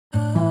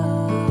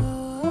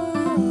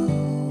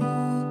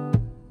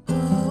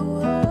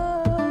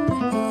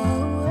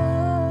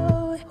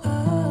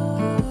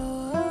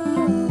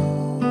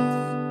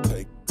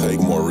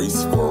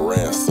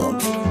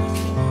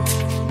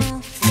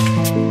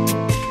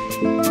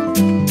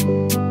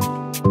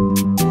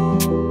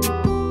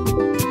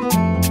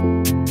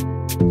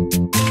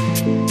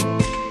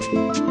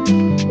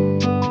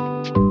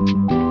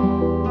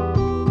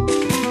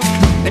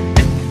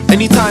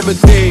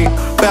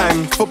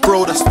for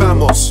bro, that's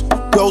famos.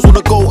 Girls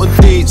wanna go on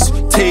dates,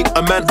 take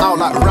a man out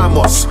like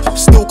Ramos.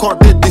 Still can't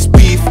dead this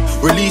beef,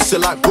 release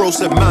it like bro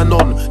said man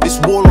on. This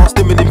war lasts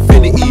them in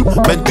infinity,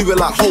 man do it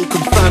like Hulk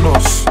and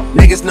Thanos.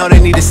 Niggas know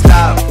they need to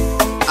stop.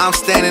 I'm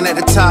standing at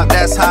the top,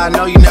 that's how I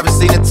know you never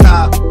seen the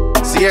top.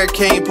 Sierra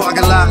King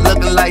parking lot,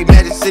 looking like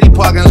Magic City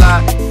parking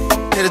lot.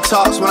 Hear the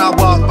talks when I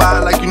walk by,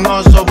 like you know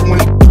it's over when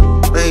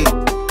hey,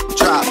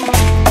 drop.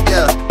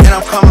 Yeah, and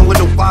I'm coming with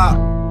the wop.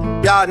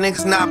 Y'all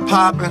niggas not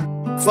popping.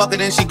 Fuck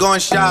it and she going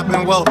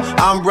shopping. Whoa,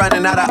 I'm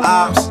running out of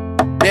ops.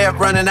 They're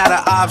running out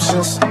of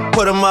options.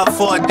 Put them up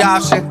for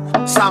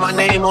adoption. Sign my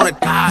name on a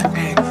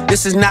dot.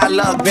 This is not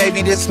luck,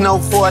 baby. This no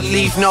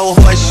four-leaf, no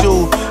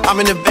horseshoe.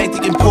 I'm in the bank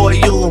thinking pour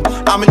you.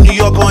 I'm in New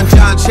York on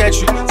John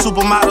Chetry.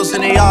 Supermodels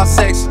and they all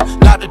sex.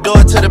 Lock the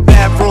door to the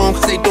bathroom,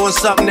 cause they doing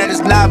something that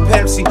is not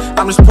Pepsi.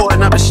 I'm just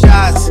pouring up the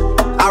shots.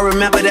 I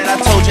remember that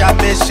I told you I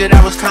missed you,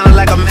 that was kinda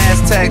like a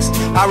mass text.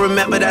 I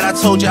remember that I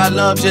told you I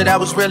loved you, that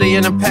was really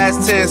in the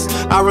past tense.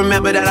 I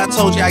remember that I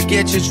told you I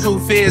get you,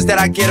 truth is that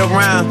I get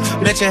around.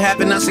 Mention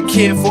having us a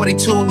kid,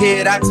 42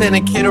 hit, I tend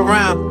to kid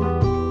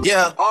around.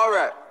 Yeah,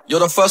 alright. You're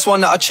the first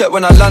one that I check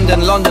when I land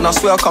in London. I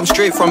swear I come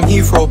straight from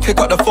Heathrow. Pick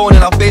up the phone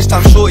and I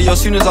FaceTime shorty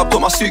as soon as I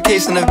put my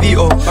suitcase in the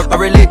Vito. I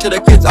relate to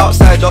the kids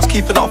outside, just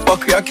keeping up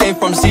fuckery, I came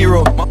from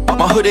zero.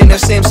 My hood ain't the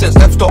same since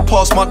F.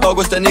 Pass, my dog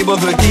was the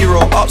neighborhood hero.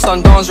 Ups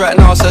and downs right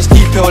now, says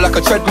steep hill like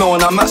a treadmill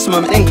on a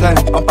maximum incline.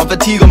 I'm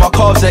fatigued and my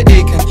calves are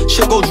aching.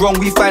 Shit goes wrong,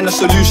 we find a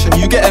solution.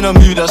 You get in a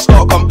mood and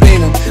start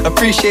complaining.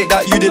 Appreciate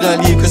that you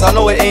didn't leave, cause I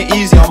know it ain't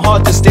easy, I'm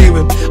hard to stay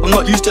with. I'm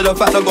not used to the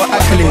fact I got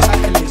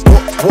accolades.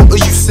 What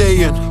are you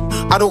saying?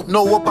 I don't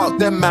know about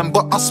them, man,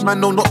 but us,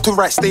 man, know not to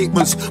write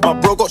statements. My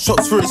bro got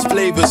shots for his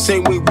flavors,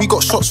 same way we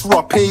got shots for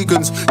our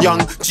pagans. Young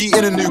G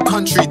in a new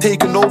country,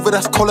 taking over,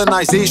 that's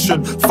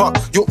colonization. Fuck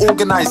your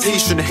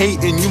organization,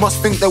 hating, you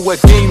must think that we're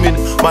gaming.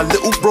 My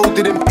little bro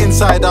did him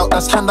inside out,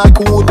 that's hand-eye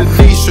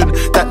coordination.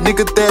 That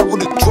nigga there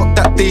would've dropped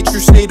that day, true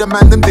say the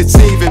man them did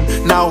save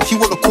him. Now he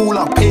wanna call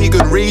out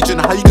pagan, raging,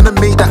 how you gonna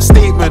make that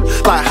statement?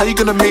 Like, how you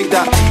gonna make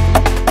that,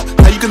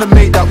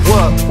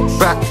 work?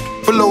 Back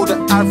below the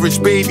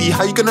average, baby,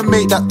 how you gonna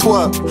make that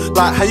twerk?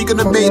 Like, how you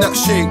gonna make that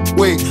shake?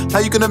 Wait, how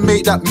you gonna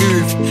make that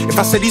move? If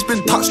I said he's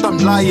been touched, I'm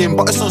lying,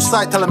 but it's on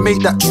sight till I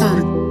make that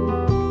true.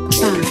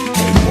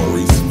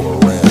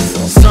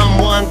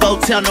 Someone go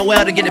tell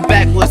Noel to get it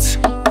backwards.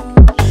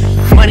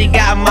 Money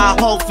got my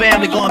whole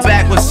family going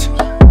backwards.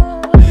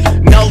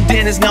 No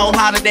dinners, no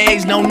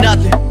holidays, no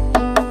nothing.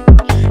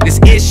 There's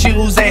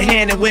issues at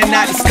hand and we're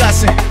not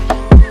discussing.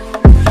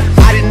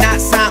 I did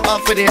not sign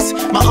up for this.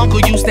 My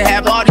uncle used to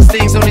have all these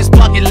things on his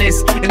bucket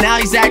list, and now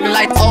he's acting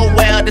like, oh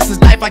well, this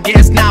is life I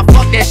guess. Nah,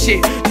 fuck that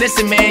shit.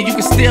 Listen man, you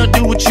can still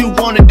do what you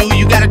wanna do,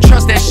 you gotta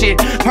trust that shit.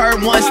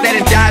 Heard once that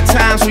in die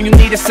times when you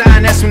need a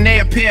sign, that's when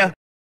they appear.